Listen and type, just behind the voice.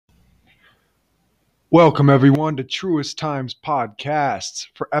Welcome, everyone, to Truest Times Podcasts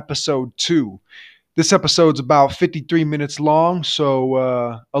for episode 2. This episode's about 53 minutes long, so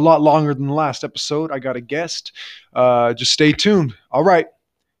a lot longer than the last episode. I got a guest. Just stay tuned. All right,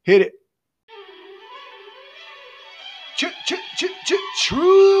 hit it.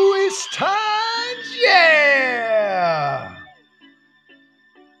 Truest Times, yeah!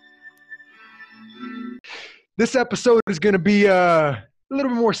 This episode is going to be a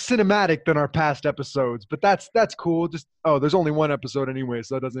little bit more cinematic than our past episodes, but that's cool. There's only one episode anyway,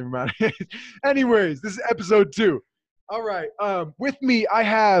 so it doesn't even matter. Anyways, this is episode 2. All right. With me, I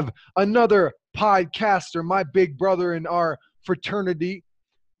have another podcaster, my big brother in our fraternity.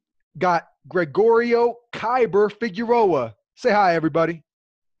 Got Gregorio Kyber Figueroa. Say hi, everybody.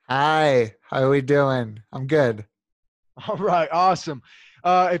 Hi, how are we doing? I'm good. All right, awesome.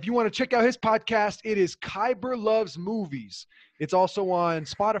 If you want to check out his podcast, it is Kyber Loves Movies. It's also on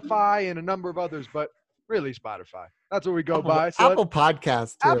Spotify and a number of others, but really Spotify. That's what we go by. So Apple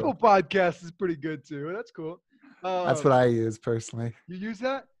Podcast too. Apple Podcast is pretty good too. That's cool. That's what I use personally. You use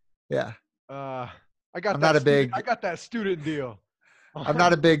that? Yeah. I got I'm that. not a big. I got that student deal. I'm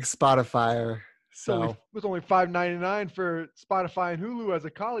not a big Spotifyer, so it was only $5.99 for Spotify and Hulu as a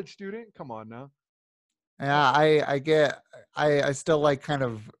college student. Come on now. yeah, I still like kind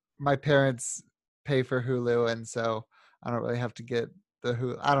of my parents pay for Hulu, and so I don't really have to get the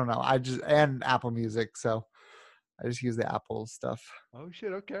Hulu. I don't know. And Apple Music, so I just use the Apple stuff. Oh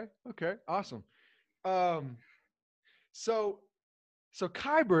shit. Okay. Awesome. So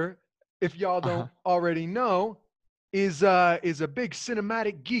Kyber, if y'all don't already know, is a big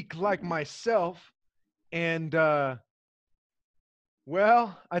cinematic geek like myself, and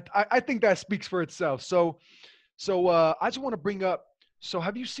well, I think that speaks for itself. So I just want to bring up. So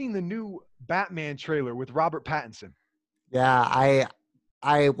have you seen the new Batman trailer with Robert Pattinson? Yeah,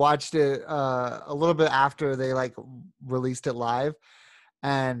 I watched it a little bit after they released it live,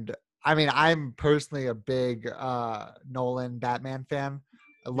 and I mean I'm personally a big Nolan Batman fan.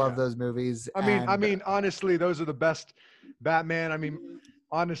 I love those movies. I mean, honestly, those are the best Batman. I mean,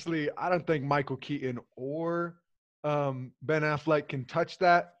 honestly, I don't think Michael Keaton or Ben Affleck can touch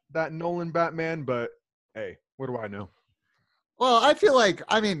that Nolan Batman. But hey, what do I know? Well, I feel like,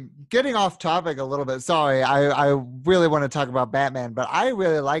 I mean, getting off topic a little bit. Sorry, I really want to talk about Batman, but I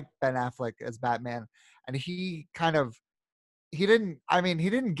really like Ben Affleck as Batman, and he didn't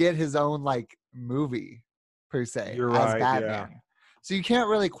get his own movie per se You're as right, Batman. yeah. So you can't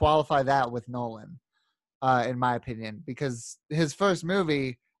really qualify that with Nolan, in my opinion, because his first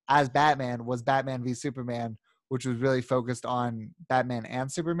movie as Batman was Batman v Superman, which was really focused on Batman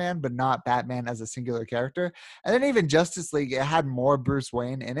and Superman, but not Batman as a singular character. And then even Justice League, it had more Bruce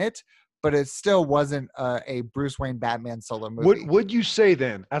Wayne in it, but it still wasn't a Bruce Wayne Batman solo movie. Would you say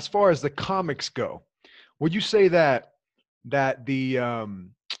then, as far as the comics go, would you say that the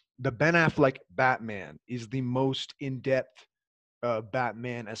Ben Affleck Batman is the most in-depth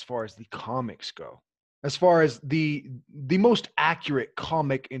Batman as far as the comics go, as far as the most accurate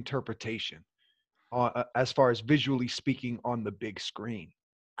comic interpretation, as far as visually speaking on the big screen?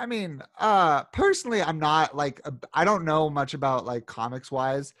 I mean, personally, I'm not I don't know much about comics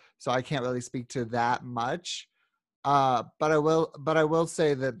wise, so I can't really speak to that much. But I will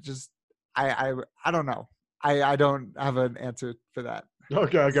say that just I don't know. I don't have an answer for that.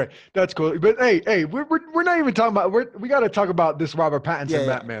 Okay, that's cool. But hey, we're not even talking about. We got to talk about this Robert Pattinson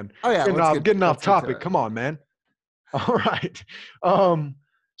Batman. Oh yeah, getting off topic. Come on, man. All right.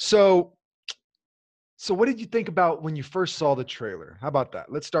 So what did you think about when you first saw the trailer? How about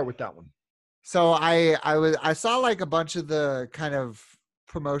that? Let's start with that one. So I saw a bunch of the kind of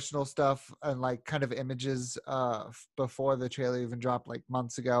promotional stuff and kind of images before the trailer even dropped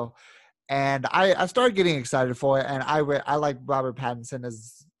months ago. And I started getting excited for it, and I like Robert Pattinson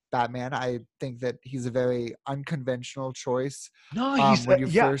as Batman. I think that he's a very unconventional choice. No,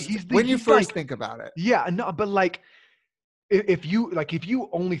 when you first think about it. Yeah, no, but if you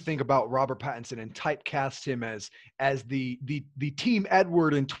only think about Robert Pattinson and typecast him as the Team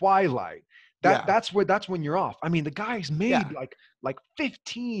Edward in Twilight, that's when you're off. I mean, the guy's made like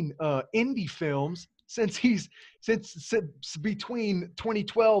 15 indie films since between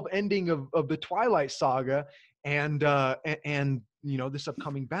 2012 ending of the Twilight saga and this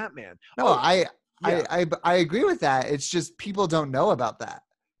upcoming Batman. No, I agree with that. It's just people don't know about that.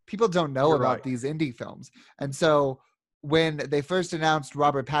 People don't know about these indie films. And so when they first announced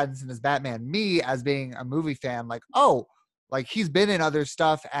Robert Pattinson as Batman, me as being a movie fan, he's been in other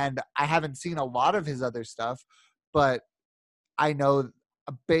stuff, and I haven't seen a lot of his other stuff, but I know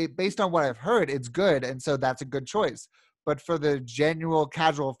based on what I've heard, it's good, and so that's a good choice. But for the genuine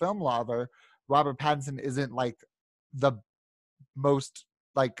casual film lover, Robert Pattinson isn't like the most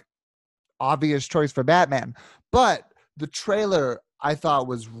like obvious choice for Batman, but the trailer I thought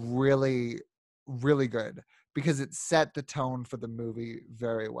was really, really good because it set the tone for the movie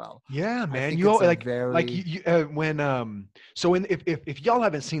very well. Yeah, I man. think You it's all a like very when so in if y'all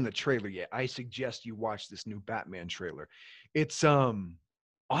haven't seen the trailer yet, I suggest you watch this new Batman trailer. It's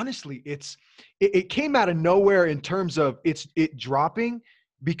honestly, it came out of nowhere in terms of it dropping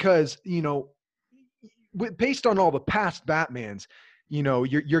because, based on all the past Batmans,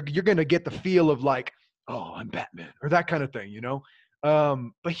 you're gonna get the feel of like, oh, I'm Batman or that kind of thing,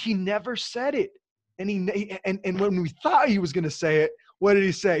 but he never said it, and and when we thought he was gonna say it, what did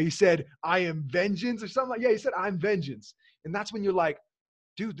he say? He said, "I am vengeance" or something like. Yeah, he said, "I'm vengeance," and that's when you're like,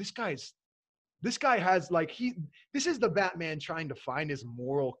 dude, this guy has like this is the Batman trying to find his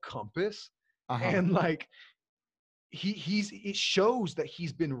moral compass, uh-huh. and like it shows that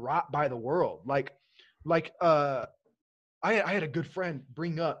he's been wrought by the world, like I had a good friend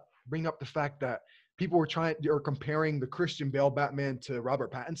bring up the fact that people were trying or comparing the Christian Bale Batman to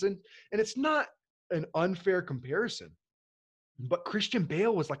Robert Pattinson, and it's not an unfair comparison. But Christian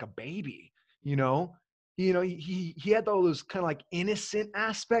Bale was like a baby, you know. He had all those kind of like innocent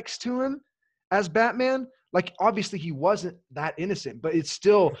aspects to him as Batman. Like obviously he wasn't that innocent, but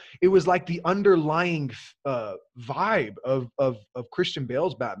it was like the underlying vibe of Christian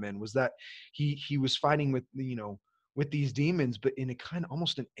Bale's Batman was that he was fighting with with these demons, but in a kind of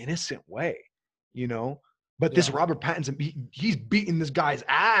almost an innocent way, you know. But this Yeah. Robert Pattinson, he's beating this guy's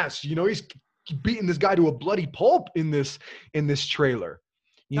ass, he's beating this guy to a bloody pulp in this trailer,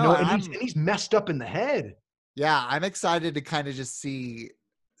 No, and he's messed up in the head. yeah, I'm excited to kind of just see.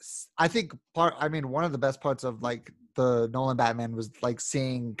 I think one of the best parts of like the Nolan Batman was like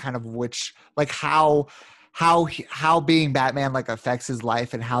seeing kind of which, like how being Batman like affects his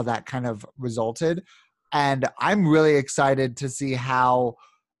life and how that kind of resulted. And I'm really excited to see how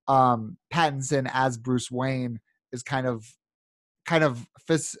Pattinson as Bruce Wayne is kind of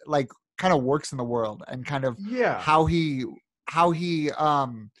like kind of works in the world and kind of Yeah. how he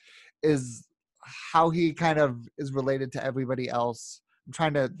is how he kind of is related to everybody else.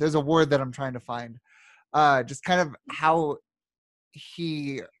 There's a word that I'm trying to find. Just kind of how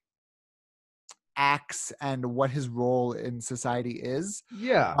he acts and what his role in society is.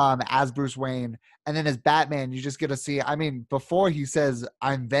 Yeah. As Bruce Wayne. And then as Batman, you just get to see, I mean, before he says,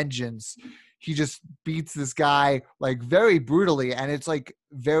 "I'm vengeance," he just beats this guy like very brutally. And it's like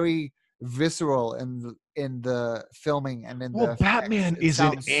very visceral in the filming and in the Well, effects. Batman It is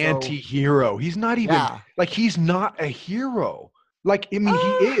an sounds so, anti-hero. He's not even yeah. like he's not a hero. Like, I mean,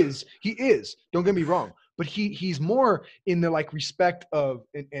 he is. Don't get me wrong, but he's more in the like respect of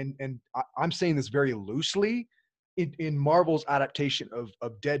I'm saying this very loosely in Marvel's adaptation of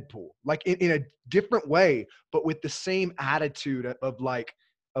Deadpool, like in a different way, but with the same attitude of like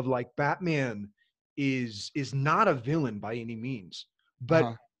Batman is not a villain by any means, but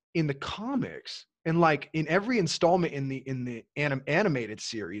Uh-huh. in the comics and like in every installment in the animated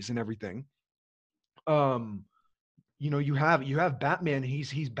series and everything, um you have Batman.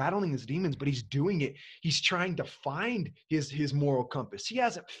 He's battling his demons, but he's doing it. He's trying to find his moral compass. He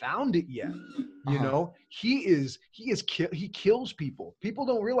hasn't found it yet. Uh-huh. He kills people. People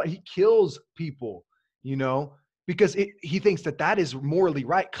don't realize he kills people. Because he thinks that is morally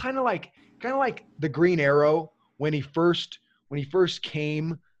right. Kind of like the Green Arrow when he first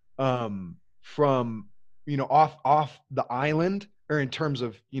came from off the island, or in terms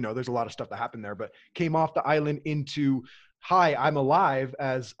of there's a lot of stuff that happened there, but came off the island into, "Hi, I'm alive,"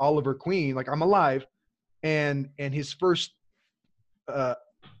 as Oliver Queen, like, "I'm alive," and his first uh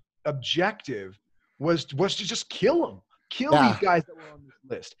objective was to just kill these Yeah. guys that were on this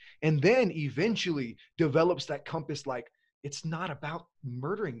list, and then eventually develops that compass, like, it's not about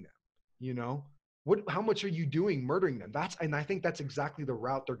murdering them. you know how much are you doing murdering them? And I think that's exactly the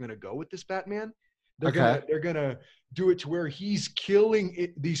route they're going to go with this Batman. they're Okay. gonna they're gonna do it to where he's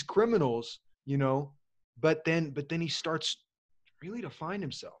killing these criminals, but then he starts really to find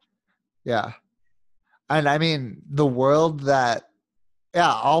himself. Yeah. And I mean, the world that,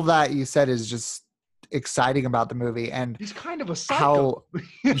 yeah, all that you said is just exciting about the movie and He's kind of a how, psycho.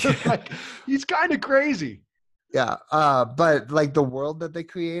 Like, he's kind of crazy. yeah. But like the world that they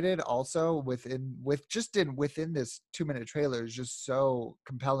created also within this 2-minute trailer is just so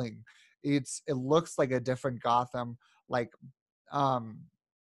compelling. It looks like a different Gotham, like, um,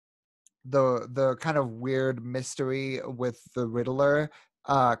 the kind of weird mystery with the Riddler,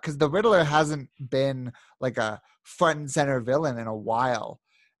 because the Riddler hasn't been like a front and center villain in a while,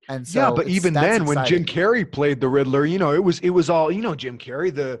 And Yeah, so but even that's then, when Jim exciting. Carrey played the Riddler, it was all, Jim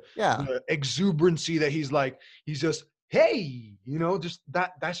Carrey, Yeah, the exuberancy that he's just, hey, just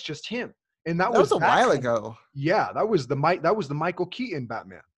that's just him. And that that was was a that while kind of, ago. yeah, that was the Michael Keaton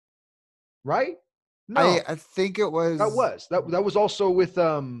Batman, right? I No, I think it that was. was that was also with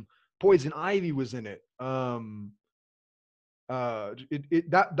Poison Ivy was in it.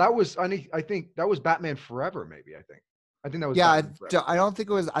 That was, I think that was Batman Forever, maybe. I think that was Yeah, Batman Forever. I don't think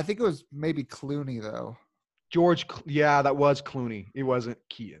it was. I think it was maybe Clooney though. Yeah, that was Clooney. It wasn't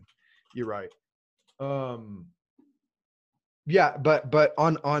Keaton. You're right. Um, yeah, but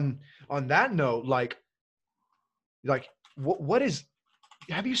on that note, like what is?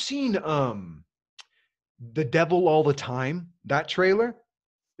 Have you seen The Devil All the Time? That trailer.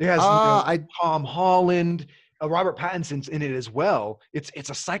 It has I Tom Holland, Robert Pattinson's in it as well. It's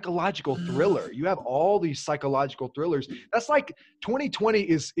a psychological thriller. You have all these psychological thrillers. That's like 2020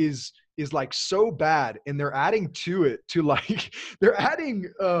 is like so bad, and they're adding to it to like they're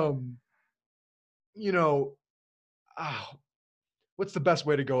adding you know oh, what's the best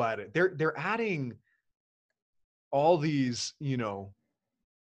way to go at it? They're adding all these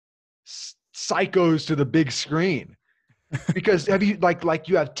psychos to the big screen. Because have you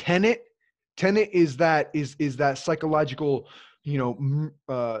you have Tenet. Tenet is that psychological,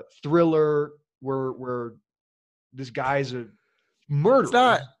 thriller where this guy's a it's murderer,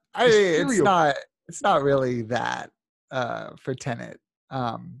 not. I a mean, serial. it's not really that for Tenet.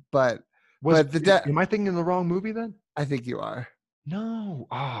 But Was the am I thinking the wrong movie then? I think you are. No.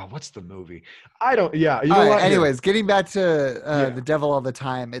 What's the movie? I don't. Yeah, you All know right. what? Here. Anyways, getting back to Yeah. The Devil All the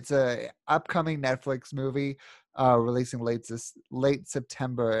Time. It's a upcoming Netflix movie, releasing late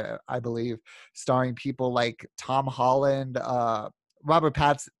September, I believe, starring people like Tom Holland, Robert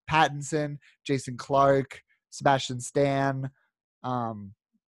Pattinson, Jason Clarke, Sebastian Stan, um,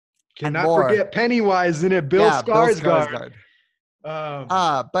 and Cannot more. forget Pennywise in it. Bill Yeah, Bill Skarsgård. Skarsgård.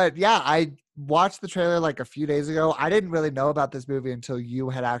 Um, But yeah, I watched the trailer like a few days ago. I didn't really know about this movie until you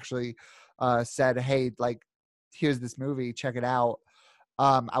had actually said, "Hey, like, here's this movie, check it out."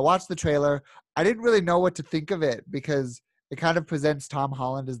 I watched the trailer. I didn't really know what to think of it because it kind of presents Tom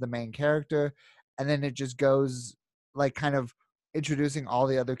Holland as the main character, and then it just goes like kind of introducing all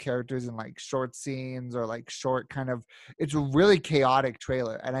the other characters in like short scenes or like short kind of. It's a really chaotic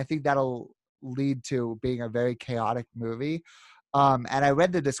trailer, and I think that'll lead to being a very chaotic movie. And I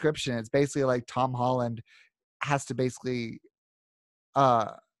read the description. It's basically like Tom Holland has to basically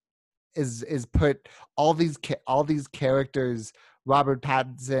uh is put all these characters, Robert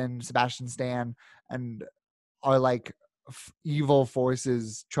Pattinson, Sebastian Stan, and are like evil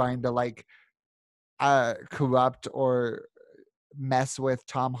forces trying to like corrupt or mess with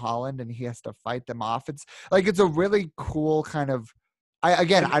Tom Holland, and he has to fight them off. It's like it's a really cool kind of.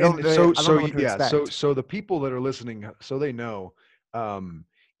 and and so I don't so know what to yeah, so expect. so the people that are listening, so they know,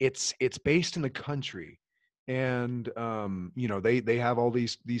 it's based in the country, and they have all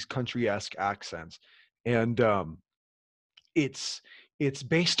these country-esque accents, and it's it's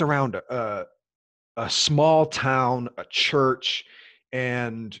based around a small town, a church,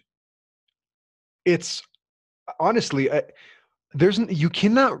 and it's honestly, you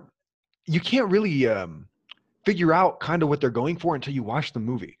can't really figure out kind of what they're going for until you watch the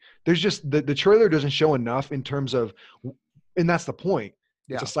movie. There's just the trailer doesn't show enough in terms of, and that's the point.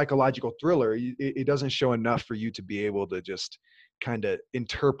 It's a Yeah, psychological thriller. It doesn't show enough for you to be able to just kind of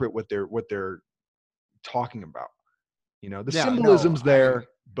interpret what they're talking about. The yeah, no, symbolism's there,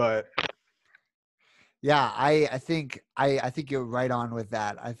 but yeah, I think you're right on with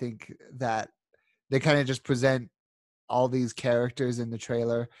that. I think that they kind of just present all these characters in the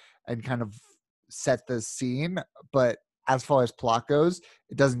trailer and kind of set the scene, but as far as plot goes,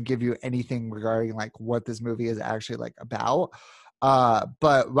 it doesn't give you anything regarding like what this movie is actually like about.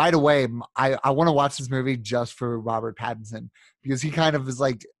 But right away, I want to watch this movie just for Robert Pattinson because he kind of is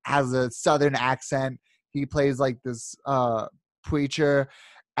like has a southern accent. He plays like this preacher,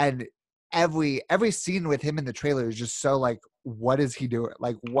 and every scene with him in the trailer is just so like, what is he doing?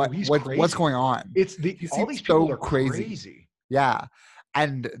 Like oh, he's what's crazy. going on? It's He all seems these people so are crazy. crazy. Yeah.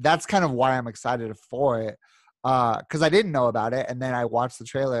 And that's kind of why I'm excited for it. Because I didn't know about it. And then I watched the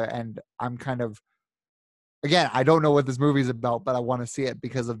trailer and I'm kind of, again, I don't know what this movie is about, but I want to see it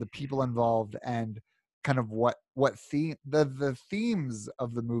because of the people involved and kind of what theme the themes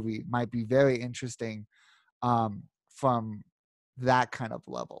of the movie might be very interesting from that kind of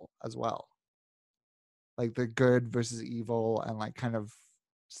level as well. Like the good versus evil and like kind of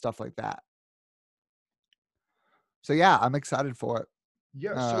stuff like that. So yeah, I'm excited for it.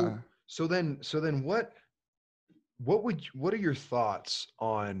 Yeah. Uh, So then what are your thoughts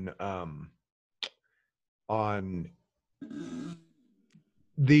on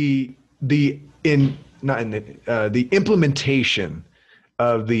the in not in the implementation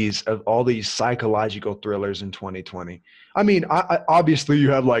of all these psychological thrillers in 2020? I mean, I obviously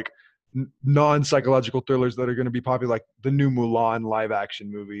you have like non-psychological thrillers that are going to be popular, like the new Mulan live action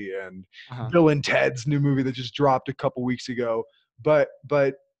movie and Uh-huh. Bill and Ted's new movie that just dropped a couple weeks ago. But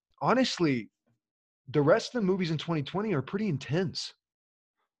honestly, the rest of the movies in 2020 are pretty intense.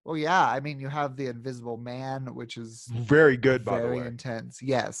 Well, yeah, I mean, you have The Invisible Man, which is Very good, by the very way. intense.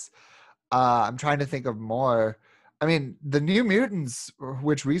 Yes. I'm trying to think of more. I mean, The New Mutants,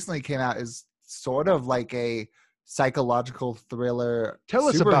 which recently came out, is sort of like a psychological thriller Tell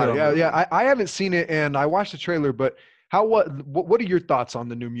us about it. superhero Yeah, yeah. movie. I haven't seen it, and I watched the trailer. But what are your thoughts on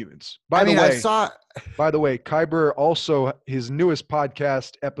the New Mutants? I mean, I saw. By the way, Kyber also his newest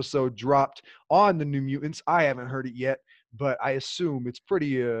podcast episode dropped on the New Mutants. I haven't heard it yet, but I assume it's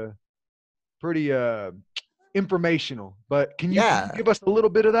pretty informational. But can you Yeah. give us a little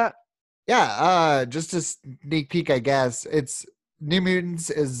bit of that? Yeah, just a sneak peek, I guess. It's New Mutants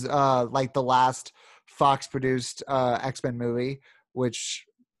is like the last Fox produced X-Men movie, which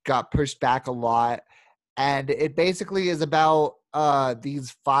got pushed back a lot. And it basically is about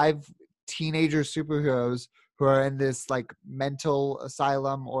these 5 teenager superheroes who are in this like mental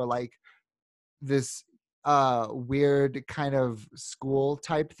asylum or like this weird kind of school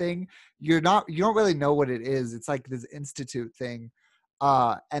type thing. You don't really know what it is. It's like this institute thing.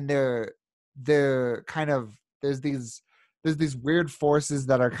 And they're kind of there's these weird forces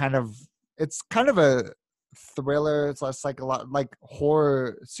that are kind of, it's kind of a thriller. It's less like a lot like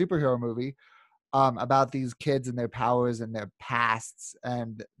horror superhero movie about these kids and their powers and their pasts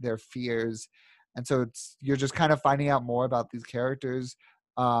and their fears. And so you're just kind of finding out more about these characters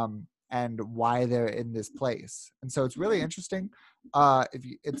and why they're in this place. And so it's really interesting.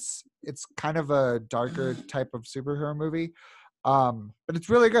 It's kind of a darker type of superhero movie, but it's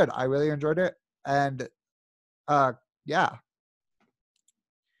really good. I really enjoyed it, and uh, yeah,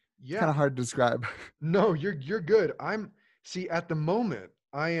 it's kind Yeah. of hard to describe. No, you're good. See at the moment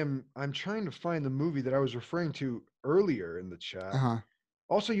I'm trying to find the movie that I was referring to earlier in the chat. Uh-huh.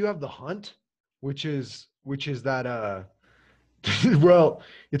 Also, you have The Hunt, which is that well,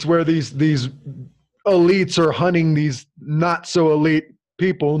 it's where these elites are hunting these not so elite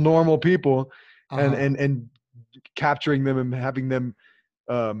people, normal people, and Uh-huh. and capturing them and having them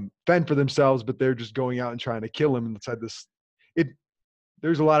fend for themselves, but they're just going out and trying to kill them inside this. It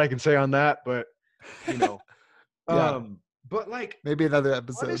There's a lot I can say on that, but you know, Yeah, um, but like maybe another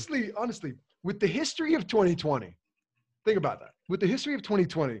episode. honestly, with the history of 2020, think about that. With the history of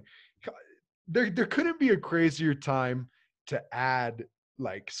 2020, there couldn't be a crazier time to add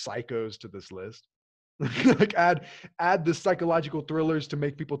like psychos to this list. Like add the psychological thrillers to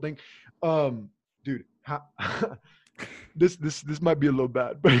make people think. Dude, this might be a little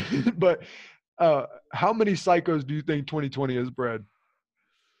bad, but how many psychos do you think 2020 has bred?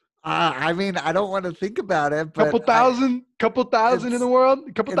 I mean, I don't want to think about it, but Couple thousand in the it's world,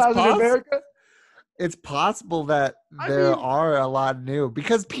 a couple it's thousand in poss America. it's possible that I there mean, are a lot new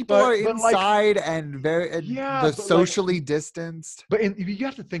because people are but like, inside and yeah, the but like, socially distanced. you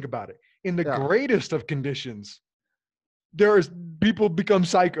have to think about it. In the Yeah. greatest of conditions, there's people become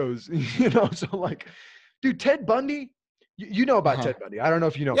psychos, you know. So like, dude, Ted Bundy, you know about Uh-huh. Ted Bundy. I don't know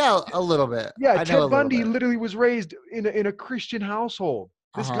if you know. Yeah, a little bit. Yeah, I know a Ted little Bundy bit. literally was raised in a Christian household.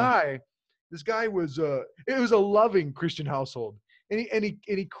 This Uh-huh. guy, this guy was it was a loving Christian household, and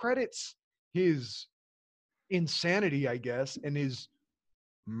he credits his insanity, I guess, and his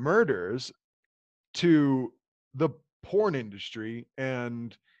murders to the porn industry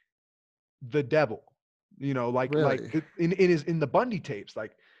and the devil. You know, Really? in the Bundy tapes.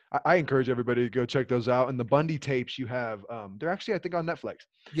 Like I encourage everybody to go check those out. And the Bundy tapes, you have they're actually I think on Netflix.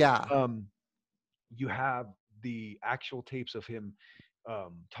 Yeah. Um, you have the actual tapes of him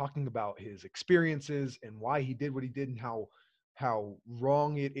talking about his experiences and why he did what he did and how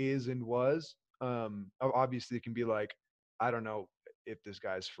wrong it is and was. Obviously, it can be like, I don't know if this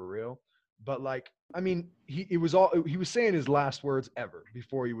guy's for real, but like, I mean, he was saying his last words ever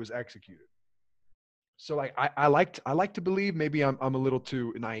before he was executed. So like, I like to believe, maybe I'm a little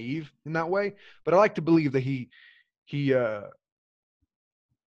too naive in that way, but I like to believe that he uh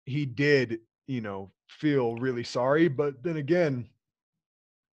he did, feel really sorry. But then again,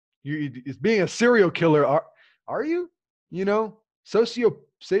 it's being a serial killer. Are you? You know,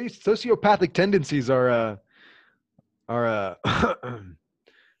 sociopathic tendencies are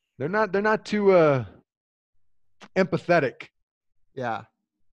they're not too empathetic. Yeah.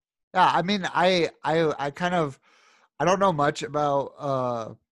 Yeah, I mean, I kind of I don't know much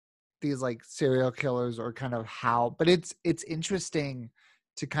about these like serial killers or kind of how, but it's interesting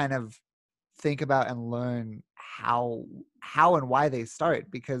to kind of think about and learn how and why they start,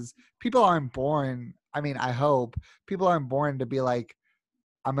 because people aren't born, I mean, I hope people aren't born to be like,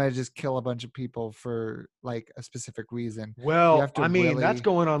 I'm gonna just kill a bunch of people for like a specific reason. You Well, have to I mean, that's really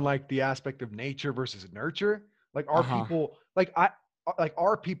going on like the aspect of nature versus nurture. Like our uh-huh. people, like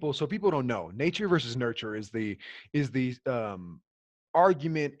our people. So people don't know nature versus nurture is the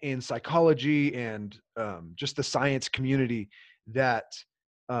argument in psychology and just the science community that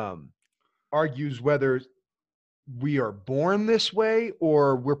um, argues whether we are born this way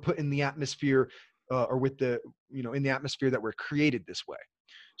or we're put in the atmosphere or with the in the atmosphere that we're created this way.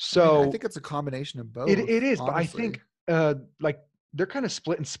 I mean, I So think it's a combination of it both, is, but I honestly. think like they're kind of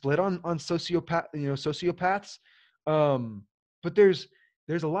split on sociopaths. Um, but there's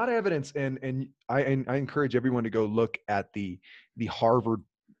a lot of evidence, and I encourage everyone to go look at the Harvard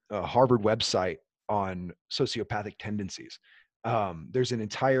website on sociopathic tendencies. There's an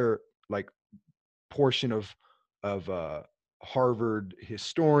entire like portion of Harvard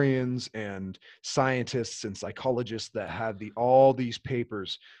historians and scientists and psychologists that have all these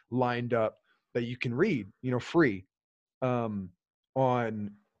papers lined up that you can read, free, um,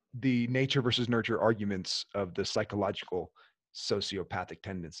 on the nature versus nurture arguments of the psychological sociopathic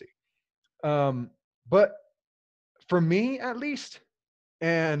tendency. Um, but for me, at least,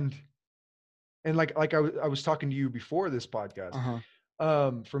 and I was talking to you before this podcast,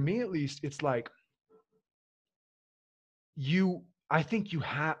 Uh-huh. for me at least, it's like you I think you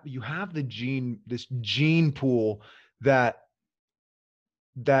have this gene pool that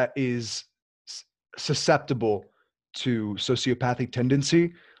is susceptible to sociopathic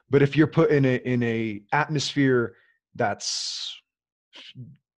tendency, but if you're put in a atmosphere that's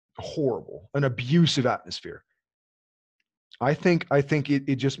horrible, an abusive atmosphere, I think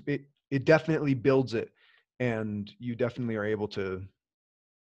it definitely builds it, and you definitely are able to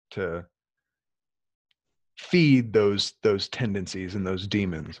feed those tendencies and those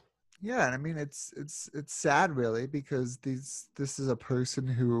demons. Yeah, and I mean it's sad really, because this is a person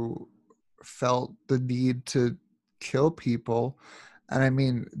who felt the need to kill people. And I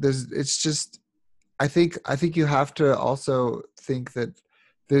mean, there's it's just I think you have to also think that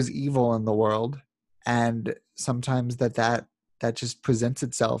there's evil in the world, and sometimes that just presents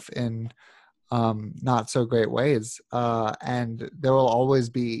itself in not so great ways. And there will always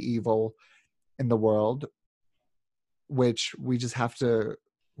be evil in the world, which we just have to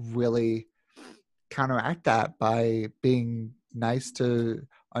really counteract that by being nice to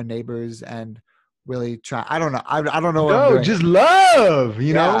our neighbors and really try. I don't know. I don't know what I'm No, doing. just love,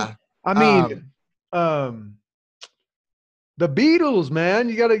 Yeah. I mean, Um, um, the Beatles, man,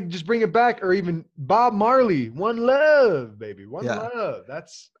 you got to just bring it back, or even Bob Marley, One Love, baby, One yeah. Love.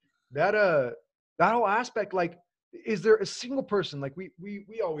 That's that that whole aspect. Like, is there a single person, like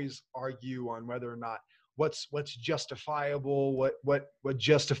we always argue on whether or not what's justifiable, what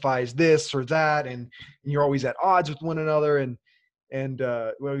justifies this or that, and you're always at odds with one another, and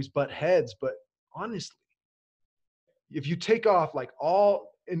we always butt heads. But honestly, if you take off like all,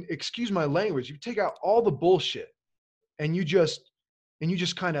 and excuse my language, you take out all the bullshit, and you just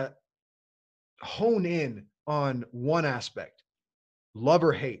kind of hone in on one aspect, love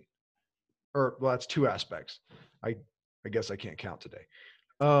or hate, or well, that's two aspects. I i guess I can't count today.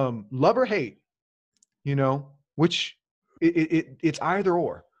 Love or hate, which it's either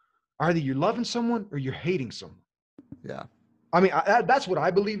or. Either you're loving someone or you're hating someone. Yeah. I mean, that's what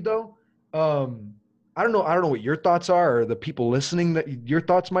I believe, though. I don't know what your thoughts are, or the people listening that your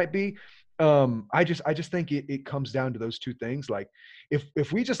thoughts might be. I just think it comes down to those two things. Like,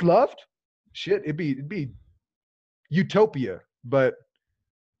 if we just loved, shit, it'd be utopia. But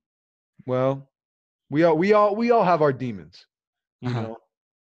well, we all have our demons, you Uh-huh. know.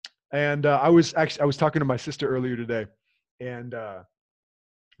 And I was talking to my sister earlier today, and I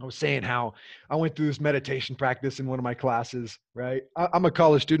was saying how I went through this meditation practice in one of my classes. Right, I'm a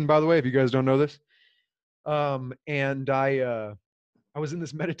college student, by the way, if you guys don't know this. And I was in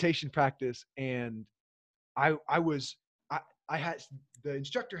this meditation practice, and I was I had the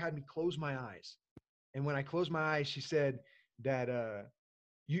instructor had me close my eyes, and when I closed my eyes, she said that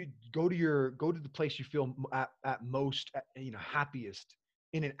you go to the place you feel at most happiest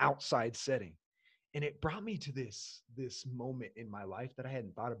in an outside setting. And it brought me to this moment in my life that I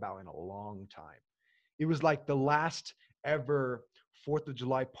hadn't thought about in a long time. It was like the last ever Fourth of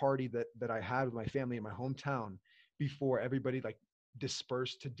July party that I had with my family in my hometown before everybody like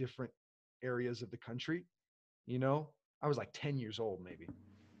dispersed to different areas of the country. You know, I was like 10 years old maybe,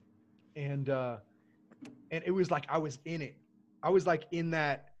 and And it was like I was in it. I was like in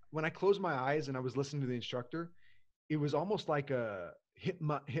that when I closed my eyes and I was listening to the instructor, it was almost like a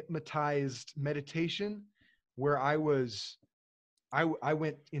hypnotized meditation where I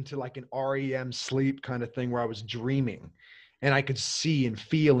went into like an REM sleep kind of thing where I was dreaming and I could see and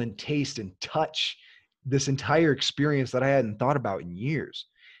feel and taste and touch this entire experience that I hadn't thought about in years.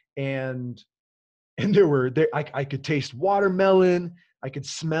 And I could taste watermelon. I could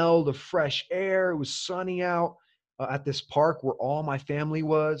smell the fresh air. It was sunny out at this park where all my family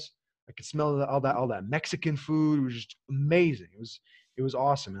was. I could smell all that Mexican food. It was just amazing. It was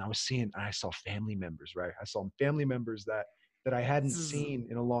awesome. And I saw family members, right? I saw family members that I This hadn't is seen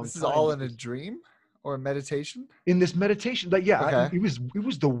in a long this is time all in a because dream or a meditation? in this meditation, like, yeah, Okay. it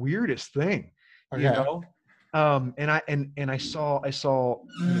was the weirdest thing, you Okay. know? And I saw, some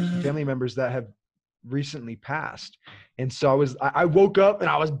family members that have recently passed. And so I woke up and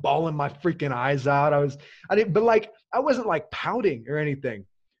I was bawling my freaking eyes out. I didn't, but like, I wasn't like pouting or anything.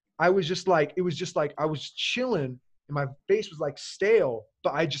 I was just like, it was just like, I was chilling and my face was like stale,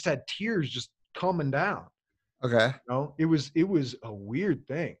 but I just had tears just coming down. Okay. It was a weird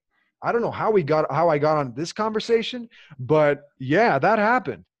thing. I don't know how I got on this conversation, but yeah, that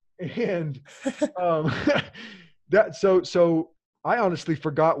happened. And um so I honestly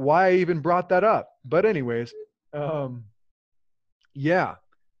forgot why I even brought that up. But anyways, um yeah.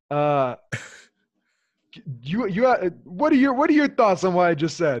 Uh what are your thoughts on what I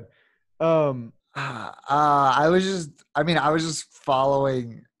just said? Um I was just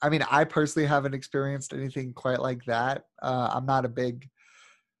following. I mean, I personally haven't experienced anything quite like that. I'm not a big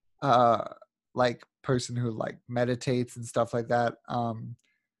uh like person who like meditates and stuff like that.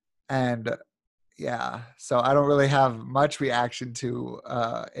 And yeah, so I don't really have much reaction to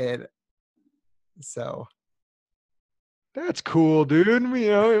it. So that's cool, dude.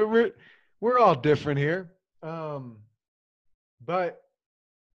 We're all different here. But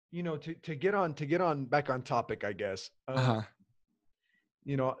to get on back on topic, I guess. uh-huh.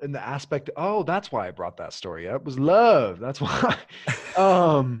 In the aspect, oh, that's why I brought that story up, was love. That's why.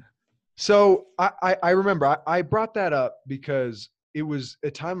 um, so I remember I brought that up because it was a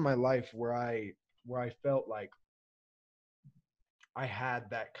time in my life where I felt like I had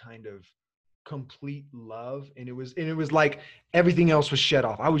that kind of complete love, and it was like everything else was shut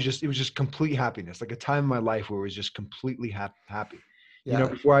off. It was just complete happiness, like a time in my life where it was just completely happy. Yeah.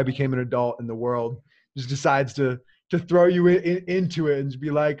 Before I became an adult and the world just decides to throw you into it and just be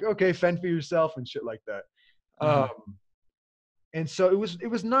like, okay, fend for yourself and shit like that. Uh-huh. And so it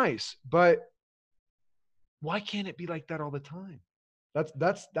was nice, but why can't it be like that all the time?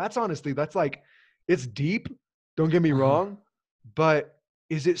 That's honestly, that's like, it's deep. Don't get me Uh-huh. wrong, but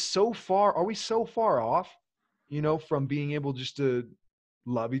is it so far? Are we so far off, from being able just to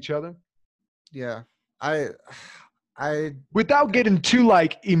love each other Yeah. I I without getting too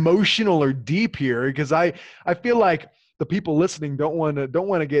like emotional or deep here? Because I feel like the people listening don't want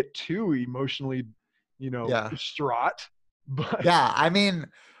to get too emotionally, yeah. distraught. But Yeah, I mean,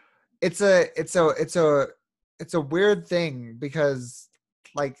 it's a weird thing because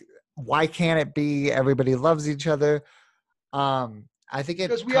like why can't it be everybody loves each other? I think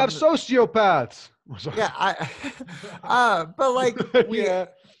because it we have comes sociopaths. yeah, I but like Yeah.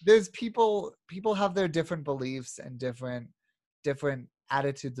 there's people have their different beliefs and different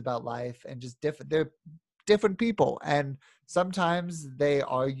attitudes about life and just they're different people and sometimes they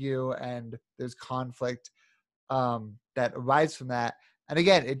argue and there's conflict that arise from that. And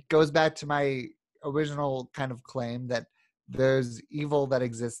again, it goes back to my original kind of claim that there's evil that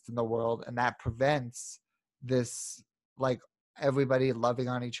exists in the world, and that prevents this, like everybody loving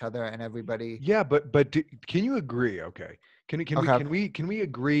on each other and everybody. Yeah, but can you agree? Okay, Okay. can we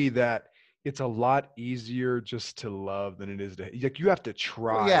agree that it's a lot easier just to love than it is to, like, you have to Well,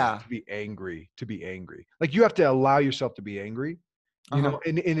 try yeah. to be angry. Like, you have to allow yourself to be angry, Uh-huh.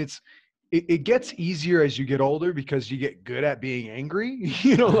 and it gets easier as you get older because you get good at being angry.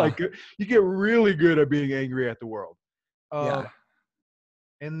 Uh-huh. Like, you get really good at being angry at the world. Um, Yeah.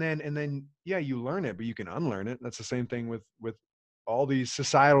 and then yeah, you learn it, but you can unlearn it. That's the same thing with all these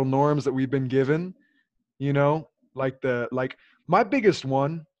societal norms that we've been given. you know like my biggest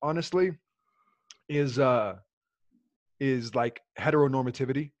one, honestly, is like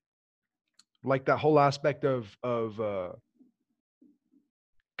heteronormativity, like that whole aspect of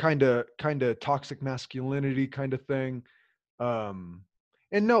kind of toxic masculinity kind of thing. um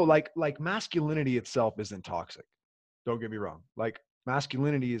and no, like masculinity itself isn't toxic. Don't get me wrong. Like,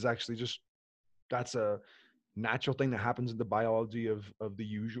 masculinity is actually just, that's a natural thing that happens in the biology of the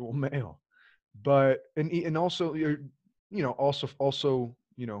usual male. But and also, also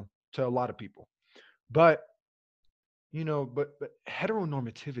to a lot of people. But but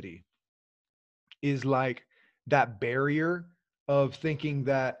heteronormativity is like that barrier of thinking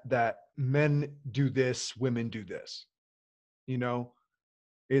that men do this, women do this. You know,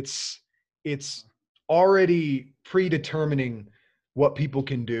 it's already predetermining what people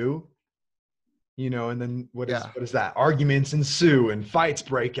can do, and then Yeah. what is that? Arguments ensue and fights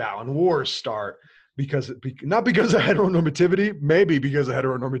break out and wars start not because of heteronormativity, maybe because of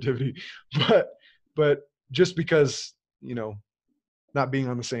heteronormativity, but but just because, not being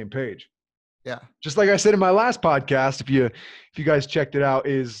on the same page. Yeah. Just like I said in my last podcast, if you guys checked it out,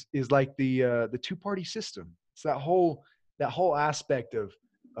 is like the two-party system. It's that whole aspect of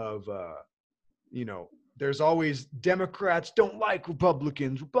there's always Democrats don't like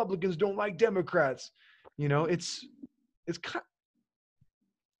Republicans don't like Democrats. It's kind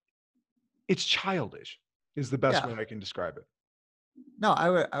it's childish is the best Yeah. way I can describe it. No, I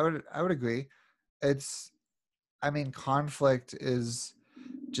would agree. It's, I mean, conflict is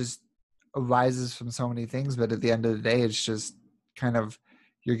just arises from so many things, but at the end of the day, it's just kind of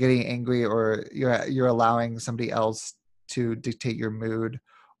you're getting angry, or you're allowing somebody else to dictate your mood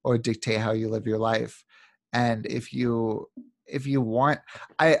or dictate how you live your life. And if you want,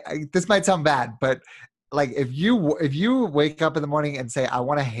 I this might sound bad, but like if you wake up in the morning and say I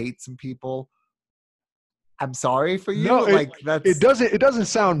want to hate some people, I'm sorry for No, you. Like it that's doesn't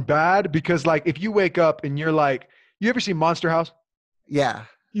sound bad because like if you wake up and you're like, you ever see Monster House? yeah.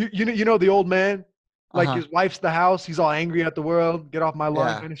 You know the old man, like Uh-huh. his wife's the house. He's all angry at the world. Get off my lawn,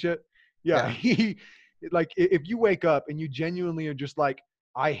 Yeah. kind of shit. Yeah, Yeah. he like if you wake up and you genuinely are just like,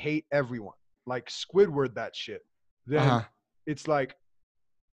 I hate everyone, like Squidward that shit, then Uh-huh. it's like,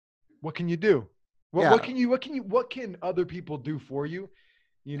 what can you do? What Yeah. what can you what can other people do for you?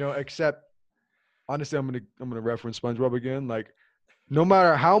 Except honestly, I'm gonna reference SpongeBob again. Like, no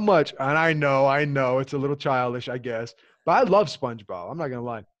matter how much, and I know it's a little childish, I guess, but I love SpongeBob. I'm not gonna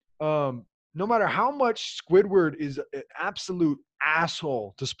lie. No matter how much Squidward is an absolute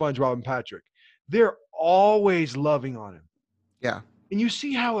asshole to SpongeBob and Patrick, they're always loving on him. Yeah. And you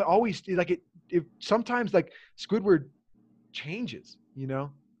see how it always like it sometimes like Squidward changes,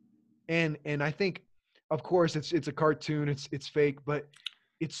 and I think, of course, it's a cartoon, it's fake, but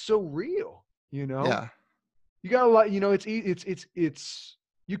it's so real, you know. Yeah. You got a lot, it's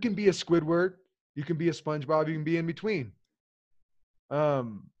you can be a Squidward, you can be a SpongeBob, you can be in between.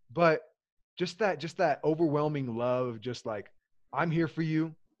 But just that overwhelming love, just like, I'm here for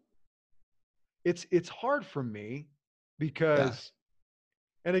you. It's hard for me Yeah. because,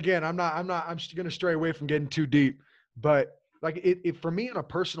 and again, I'm just gonna stray away from getting too deep, but like it for me on a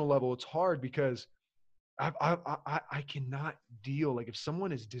personal level, it's hard because I cannot deal, like if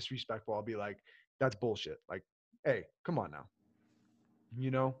someone is disrespectful, I'll be like, that's bullshit. Like, hey, come on now, you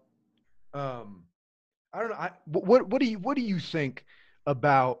know. Um, I don't know. What do you think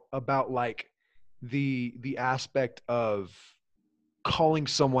about like the aspect of calling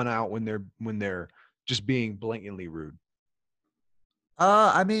someone out when they're just being blatantly rude?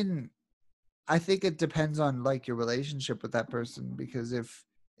 I mean, I think it depends on like your relationship with that person, because if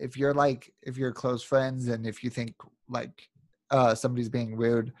you're close friends and if you think like somebody's being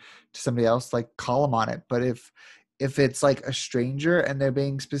rude to somebody else, like call them on it. But if it's like a stranger and they're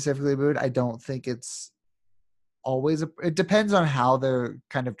being specifically rude, I don't think it's always it depends on how they're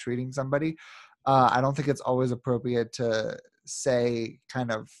kind of treating somebody. I don't think it's always appropriate to say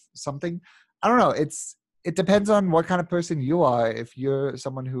kind of something. I don't know. It depends on what kind of person you are. If you're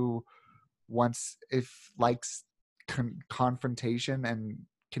someone who wants if likes confrontation and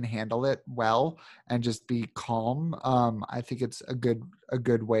can handle it well and just be calm, I think it's a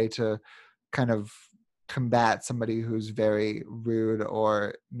good way to kind of combat somebody who's very rude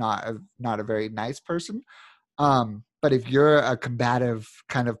or not a very nice person. But if you're a combative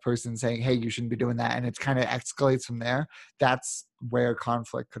kind of person saying, hey, you shouldn't be doing that, and it's kind of escalates from there, that's where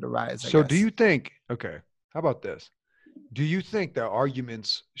conflict could arise, I So do guess. you think, okay, how about this? Do you think that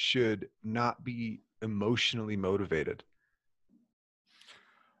arguments should not be emotionally motivated?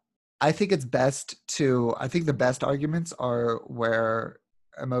 I think the best arguments are where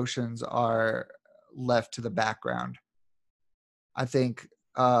emotions are left to the background. I think,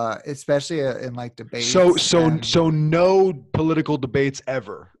 especially in like So debates so and so no political debates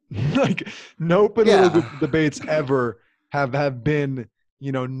ever. Like, no political yeah, debates ever have been,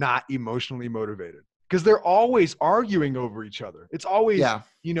 not emotionally motivated, because they're always arguing over each other. It's always, yeah,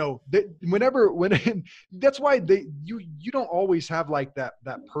 whenever when that's why you don't always have like that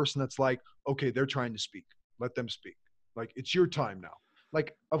person that's like, okay, they're trying to speak. Let them speak. Like, it's your time now.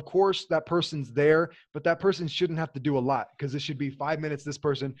 like, of course that person's there, but that person shouldn't have to do a lot, because it should be 5 minutes this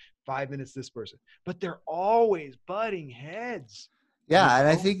person, 5 minutes this person. But they're always butting heads. Yeah, and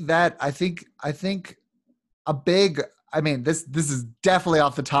I think a big, I mean, this is definitely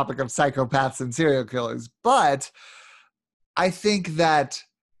off the topic of psychopaths and serial killers, but I think that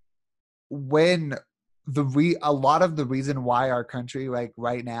when a lot of the reason why our country, like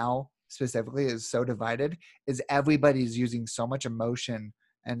right now specifically, is so divided is everybody's using so much emotion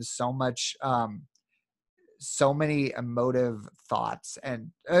and so many emotive thoughts,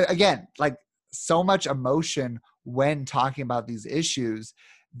 and again, like, so much emotion when talking about these issues,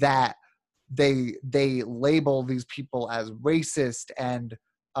 that they label these people as racist and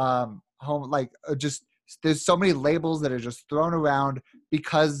just, there's so many labels that are just thrown around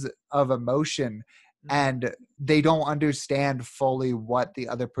because of emotion, and they don't understand fully what the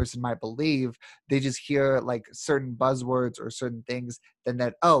other person might believe. They just hear like certain buzzwords or certain things, then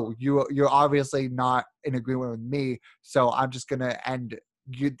that, oh, you're obviously not in agreement with me, so I'm just gonna end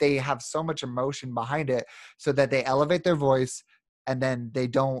you. They have so much emotion behind it, so that they elevate their voice, and then they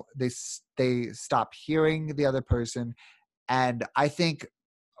stop hearing the other person. And I think,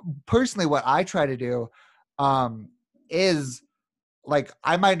 personally, what I try to do is, like,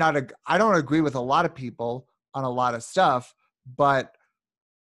 I don't agree with a lot of people on a lot of stuff, but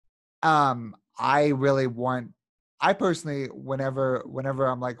I really want, I personally, whenever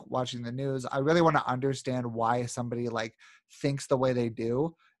I'm like watching the news, I really want to understand why somebody like thinks the way they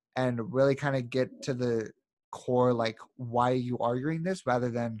do, and really kind of get to the core, like, why are you arguing this, rather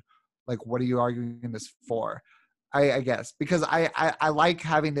than like, what are you arguing this for? I guess because I like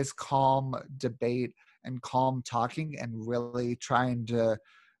having this calm debate and calm talking, and really trying to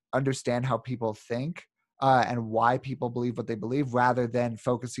understand how people think, and why people believe what they believe, rather than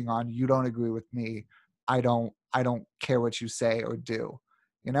focusing on, you don't agree with me, I don't care what you say or do,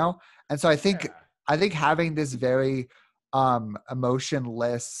 you know. And so Yeah. I think having this very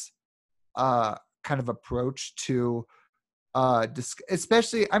emotionless kind of approach to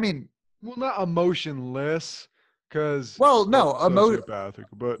especially, I mean, Well, not emotionless, because well, that's no, sociopathic,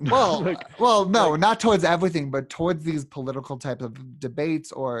 but like, no, like, not towards everything, but towards these political type of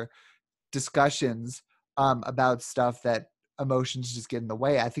debates or discussions about stuff that emotions just get in the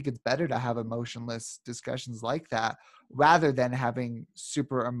way. I think it's better to have emotionless discussions like that, rather than having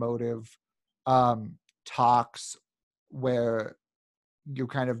super emotive talks where you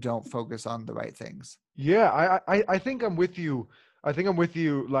kind of don't focus on the right things. yeah, I think I'm with you. I think I'm with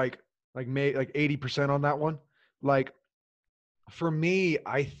you, like 80% on that one. Like, for me,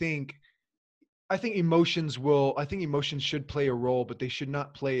 I think emotions should play a role, but they should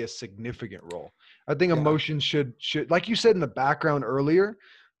not play a significant role. I think Yeah. emotions should, like you said in the background earlier,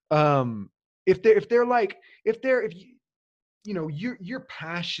 um if they're like, if you're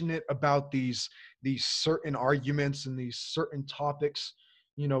passionate about these certain arguments and these certain topics,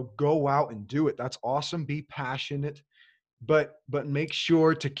 go out and do it. That's awesome. Be passionate, but make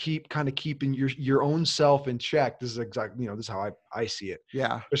sure to keeping your own self in check. This is exactly, this is how I see it.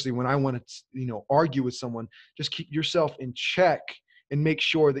 Yeah. Especially when I want to, argue with someone, just keep yourself in check and make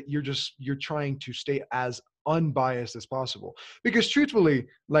sure that you're trying to stay as unbiased as possible. Because truthfully,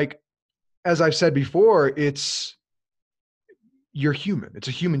 like, as I've said before, you're human. It's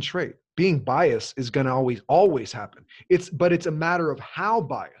a human trait. Being biased is going to always happen. But it's a matter of how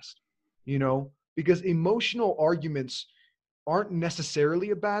biased, because emotional arguments aren't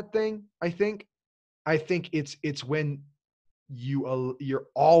necessarily a bad thing. I think it's when you're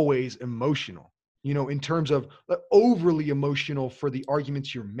always emotional, in terms of overly emotional for the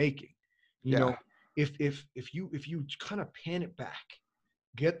arguments you're making. You Yeah. know, if you kind of pan it back,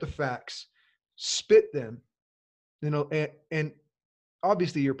 get the facts, spit them, and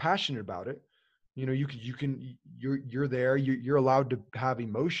obviously you're passionate about it. You're there. You're allowed to have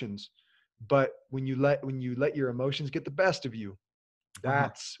emotions, but when you let your emotions get the best of you, Uh-huh.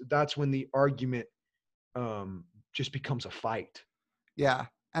 that's when the argument just becomes a fight. Yeah.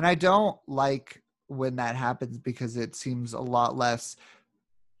 And I don't like when that happens, because it seems a lot less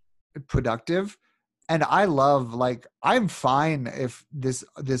productive. And I love, like, I'm fine if this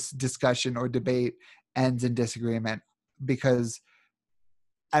discussion or debate ends in disagreement, because,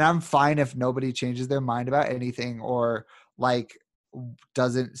 and I'm fine if nobody changes their mind about anything, or like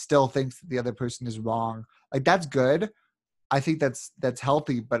doesn't still thinks that the other person is wrong. Like, that's good. I think that's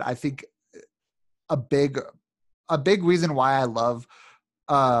healthy. But I think a big a big reason why I love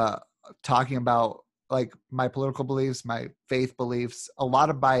uh talking about like my political beliefs, my faith beliefs, a lot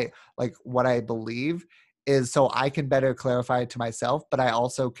of my, like, what I believe, is so I can better clarify it to myself, but I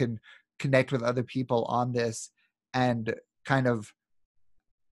also can connect with other people on this, and kind of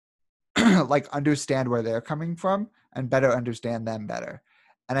like understand where they're coming from and better understand them better.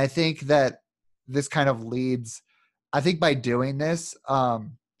 And I think that this kind of leads, I think by doing this, a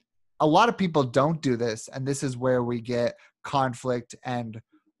lot of people don't do this, and this is where we get conflict and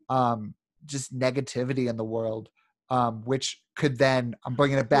just negativity in the world, which could then, I'm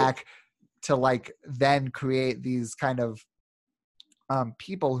bringing it back to like then create these kind of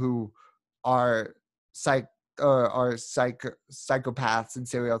people who are psychopaths and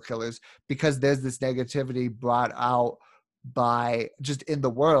serial killers, because there's this negativity brought out by just in the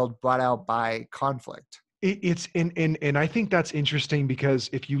world, brought out by conflict. It's and I think that's interesting,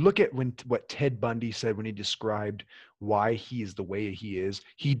 because if you look at what Ted Bundy said when he described why he is the way he is,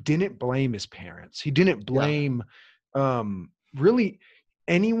 he didn't blame his parents. He didn't blame really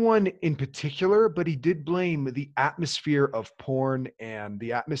anyone in particular, but he did blame the atmosphere of porn and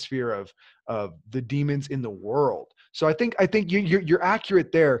the atmosphere of the demons in the world. So I think you're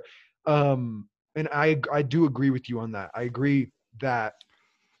accurate there, and I do agree with you on that. I agree that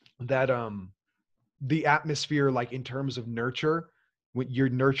the atmosphere, like in terms of nurture, when you're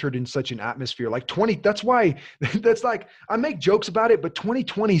nurtured in such an atmosphere like that's why that's like, I make jokes about it, but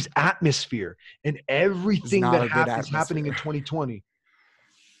 2020's atmosphere and everything that is happening in 2020.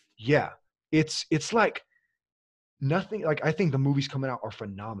 Yeah. It's like nothing. Like, I think the movies coming out are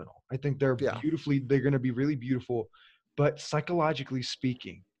phenomenal. I think they're they're going to be really beautiful, but psychologically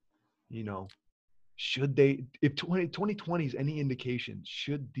speaking, should they, if 2020 is any indication,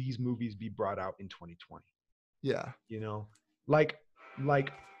 should these movies be brought out in 2020? Yeah. Like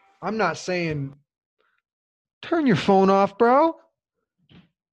I'm not saying turn your phone off, bro.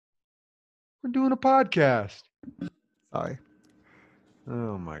 We're doing a podcast. Sorry.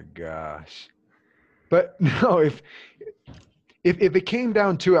 Oh my gosh. But no, if it came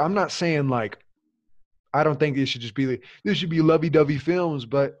down to it, I'm not saying like, I don't think this should be lovey-dovey films,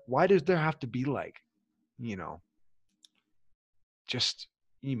 but why does there have to be like, just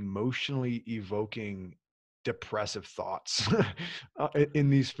emotionally evoking depressive thoughts in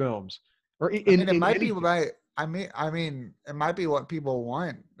these films? Or it might be right. I mean, it might be what people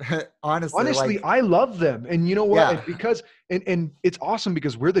want. Honestly, like, I love them. And you know what? Yeah. Because, and it's awesome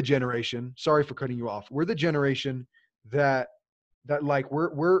because we're the generation, sorry for cutting you off. We're the generation that like,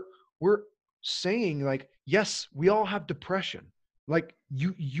 we're saying like, yes, we all have depression. Like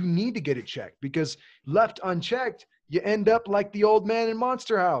you need to get it checked, because left unchecked, you end up like the old man in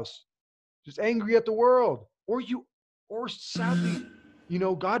Monster House, just angry at the world, or sadly,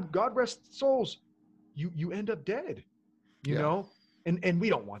 God rest souls, you end up dead, and we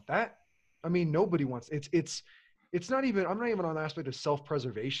don't want that. I mean, nobody wants it's not even, I'm not even on the aspect of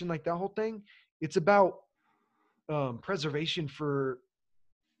self-preservation, like that whole thing. It's about preservation for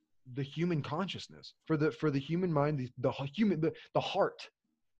the human consciousness, for the human mind, the heart,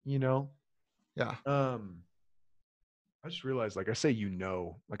 Yeah. I just realized, like, I say,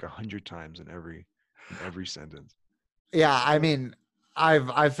 like 100 times in every sentence. Yeah. I mean,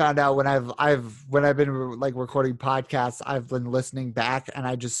 I've found out when I've been like recording podcasts, I've been listening back and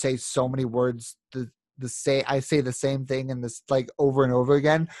I just say so many words I say the same thing in this like over and over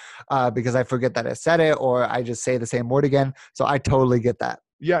again, because I forget that I said it, or I just say the same word again. So I totally get that.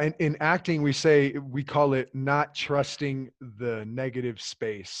 Yeah. In acting, we call it not trusting the negative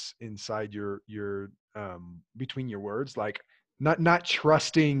space inside your between your words, like not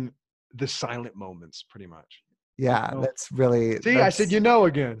trusting the silent moments, pretty much. Yeah, that's really. I said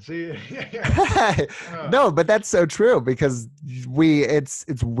again. See, no, but that's so true, because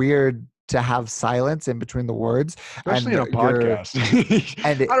it's weird to have silence in between the words, especially in a podcast.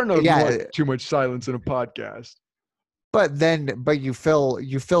 And I don't know if you want too much silence in a podcast. But you fill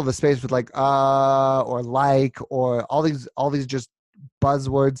the space with like or like, or all these just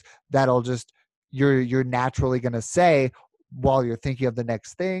buzzwords that'll just you're naturally gonna say while you're thinking of the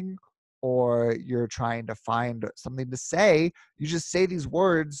next thing, or you're trying to find something to say. You just say these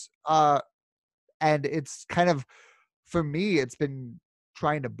words, and it's kind of, for me, it's been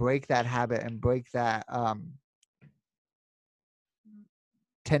trying to break that habit and break that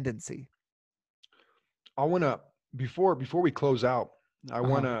tendency. I want to, before we close out, I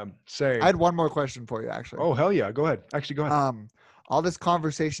want to say, I had one more question for you, actually. Oh, hell yeah. Go ahead. Actually, go ahead. All this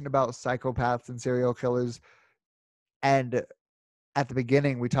conversation about psychopaths and serial killers, and at the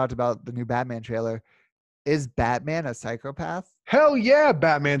beginning we talked about the new Batman trailer. Is Batman a psychopath? Hell yeah,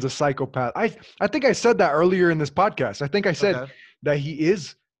 Batman's a psychopath. I think I said that earlier in this podcast. I think I said that he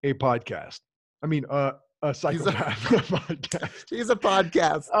is a podcast. I mean, a psychopath. He's a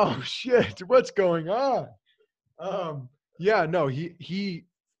podcast. Oh shit! What's going on? Yeah, no,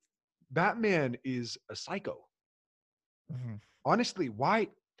 Batman is a psycho. Mm-hmm. Honestly, why?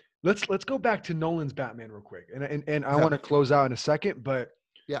 let's go back to Nolan's Batman real quick, and I want to close out in a second, but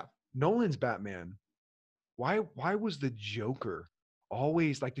Yeah. Nolan's Batman. Why was the Joker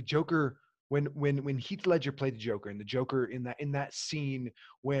always like the Joker when Heath Ledger played the Joker, and the Joker in that scene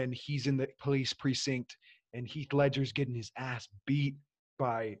when he's in the police precinct and Heath Ledger's getting his ass beat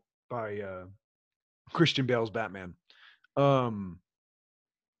by by Christian Bale's Batman. Um,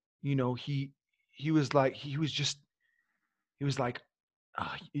 you know, he was like he was like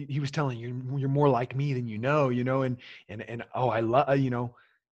he was telling you you're more like me than you know, and oh I love you know,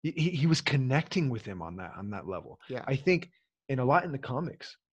 he was connecting with him on that level. Yeah. I think in a lot in the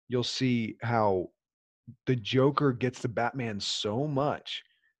comics you'll see how the Joker gets the Batman so much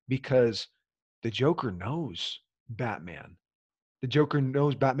because the Joker knows Batman. The Joker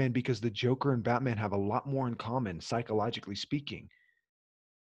knows Batman because the Joker and Batman have a lot more in common psychologically speaking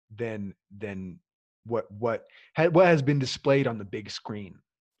than what has been displayed on the big screen.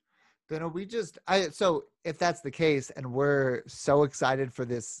 Then so if that's the case, and we're so excited for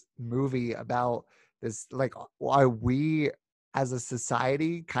this movie about this, like, are we as a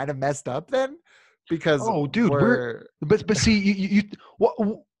society kind of messed up then? Because Oh, dude, but see you what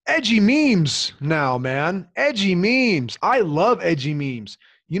edgy memes now, man. Edgy memes. I love edgy memes.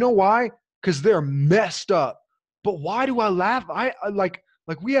 You know why? Because they're messed up. But why do I laugh? I like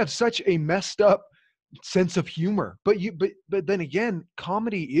we have such a messed up sense of humor. But then again,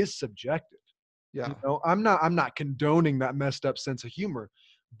 comedy is subjective. yeah. You know, I'm not condoning that messed up sense of humor.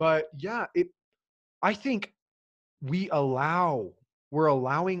 But yeah, I think we're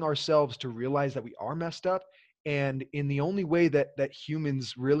allowing ourselves to realize that we are messed up, and in the only way that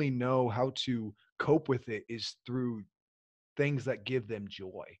humans really know how to cope with it is through things that give them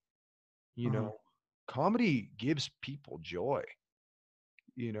joy. You know, comedy gives people joy,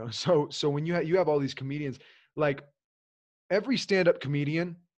 you know. So when you have all these comedians, like every stand-up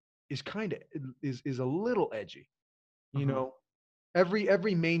comedian is kind of is a little edgy, you know.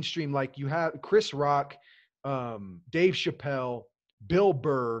 Every mainstream, like you have Chris Rock, Dave Chappelle, Bill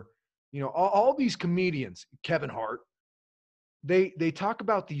Burr, you know, all these comedians, Kevin Hart, they talk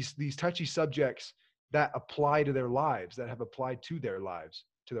about these touchy subjects that apply to their lives, that have applied to their lives,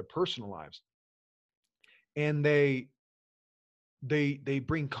 to their personal lives, and they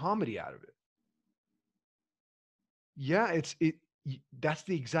bring comedy out of it. Yeah, that's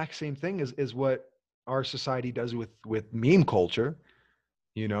the exact same thing as what our society does with meme culture,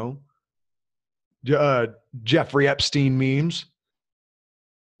 you know. uh, Jeffrey Epstein memes.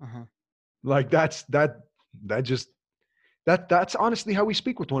 Like that just that's honestly how we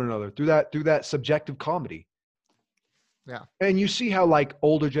speak with one another through that subjective comedy. Yeah. And you see how like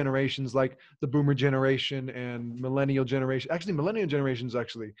older generations, like the boomer generation and millennial generation, actually millennial generations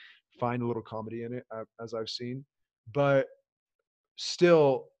actually find a little comedy in it, as I've seen, but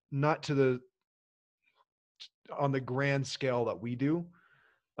still not to the on the grand scale that we do.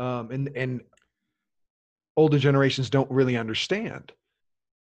 And older generations don't really understand,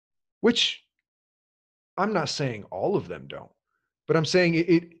 which I'm not saying all of them don't, but I'm saying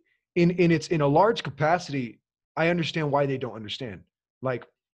it in a large capacity. I understand why they don't understand. Like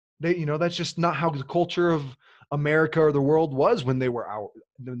you know, that's just not how the culture of America or the world was when they were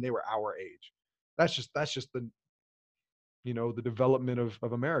our age. That's just the, you know, the development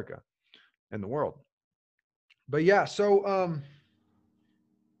of America and the world. But yeah, so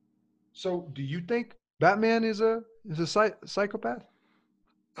do you think Batman is a psychopath?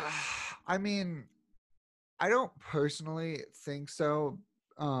 I mean, I don't personally think so,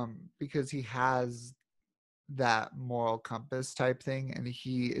 because he has that moral compass type thing, and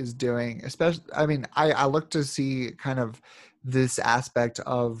he is doing, especially, I mean, I look to see kind of this aspect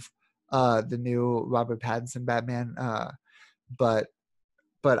of the new Robert Pattinson Batman, but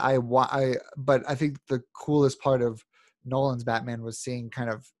but I think the coolest part of Nolan's Batman was seeing kind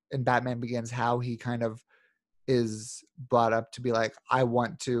of in Batman Begins how he kind of is brought up to be like, I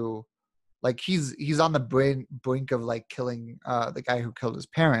want to, like, he's on the brink of like killing the guy who killed his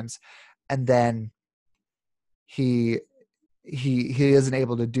parents, and then he he isn't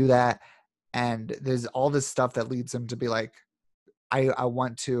able to do that, and there's all this stuff that leads him to be like, I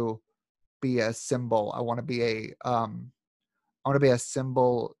want to be a symbol, I want to be a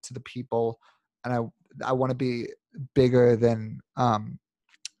symbol to the people, and I want to be bigger than a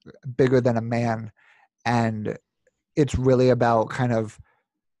man. And it's really about kind of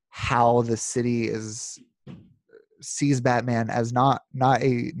how the city sees Batman as not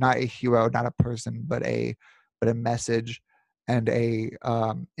a hero, not a person, but a message and a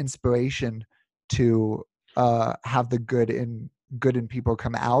inspiration to have the good in people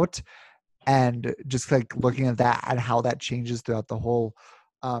come out. And just like looking at that and how that changes throughout the whole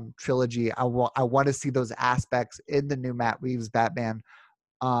trilogy. I want to see those aspects in the new Matt Reeves Batman.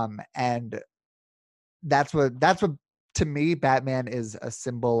 And that's what to me, Batman is a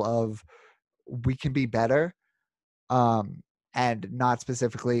symbol of we can be better. And not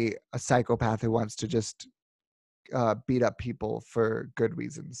specifically a psychopath who wants to just beat up people for good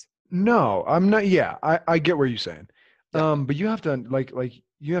reasons. No, I'm not. Yeah, I get what you're saying. Yeah. But you have to like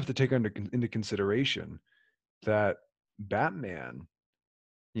you have to take into consideration that Batman,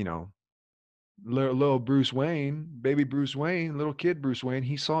 you know, little Bruce Wayne, baby Bruce Wayne, little kid Bruce Wayne,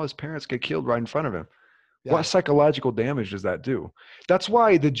 he saw his parents get killed right in front of him. Yeah. What psychological damage does that do? That's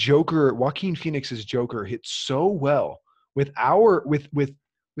why the Joker, Joaquin Phoenix's Joker, hit so well with our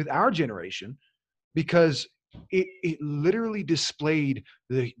generation, because it literally displayed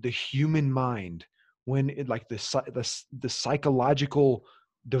the human mind when it, like the psychological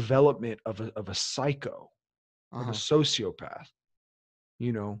development of a psycho, of a sociopath,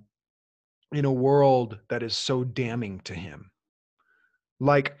 you know, in a world that is so damning to him.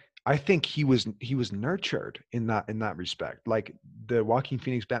 Like, I think he was nurtured in that respect. Like, the Joaquin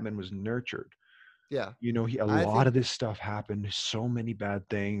Phoenix Batman was nurtured. Yeah. You know, a lot of this stuff happened, so many bad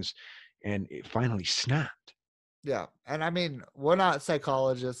things, and it finally snapped. Yeah. And I mean, we're not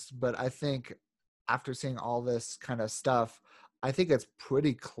psychologists, but I think after seeing all this kind of stuff, I think it's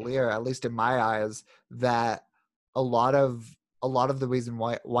pretty clear, at least in my eyes, that a lot of the reason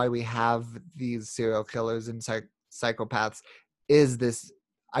why we have these serial killers and psychopaths is this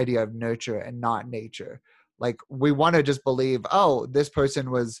idea of nurture and not nature. Like, we want to just believe, oh, this person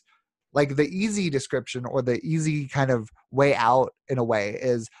was, like, the easy description or the easy kind of way out in a way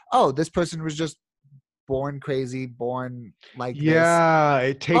is, oh, this person was just born crazy, born like this. Yeah,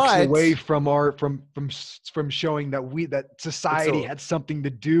 it takes away from our from showing that society had something to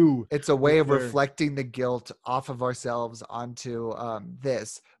do. It's a way of reflecting the guilt off of ourselves onto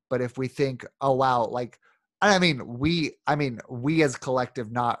this. But if we think, oh wow, like, I mean we as collective,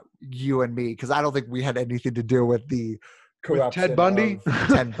 not you and me, because I don't think we had anything to do with the corruption with Ted Bundy.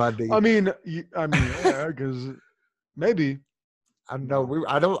 Ted Bundy. I mean, yeah, because maybe. I don't know.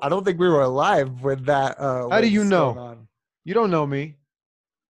 I don't think we were alive when that. How do you know? You don't know me.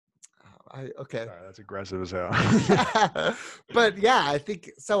 Okay. Sorry, that's aggressive as hell. But yeah, I think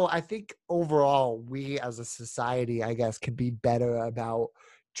so. I think overall, we as a society, I guess, can be better about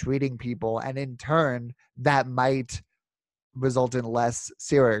treating people, and in turn, that might result in less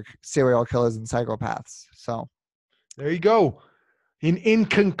serial killers and psychopaths. So there you go. In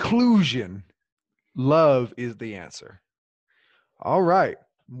conclusion, love is the answer. All right.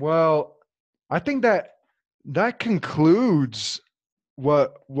 Well, I think that concludes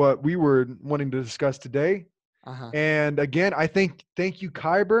what we were wanting to discuss today. And again, thank you,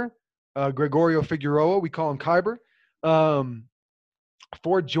 Kyber, Gregorio Figueroa, we call him Kyber,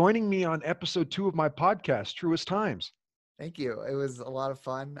 for joining me on episode 2 of my podcast, Truest Times. Thank you. It was a lot of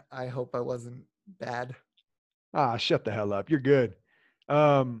fun. I hope I wasn't bad. Shut the hell up. You're good.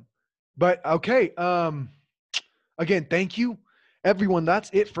 But okay. Again, thank you. Everyone,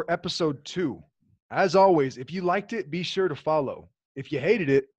 that's it for episode 2. As always, if you liked it, be sure to follow. If you hated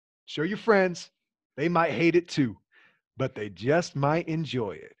it, show your friends. They might hate it too, but they just might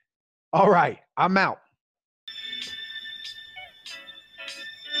enjoy it. All right, I'm out.